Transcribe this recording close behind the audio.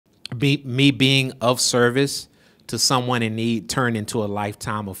me being of service to someone in need turned into a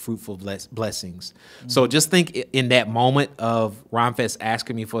lifetime of fruitful blessings. So just think in that moment of Rhymefest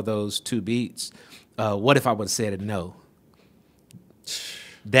asking me for those 2 beats, what if I would have said no?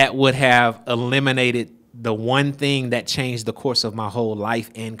 That would have eliminated the one thing that changed the course of my whole life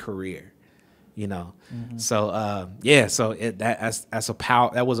and career, you know? So, yeah, so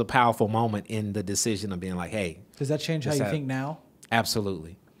that was a powerful moment in the decision of being like, hey. Does that change how you think now?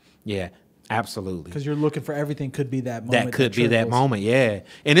 Absolutely. Yeah, absolutely. Because you're looking for everything could be that moment. That could be that moment, yeah.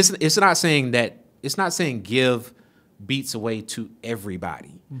 And it's not saying give beats away to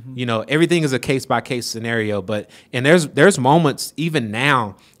everybody. You know, everything is a case by case scenario, and there's moments even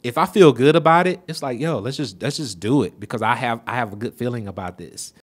now, if I feel good about it, it's like, yo, let's just do it because I have a good feeling about this.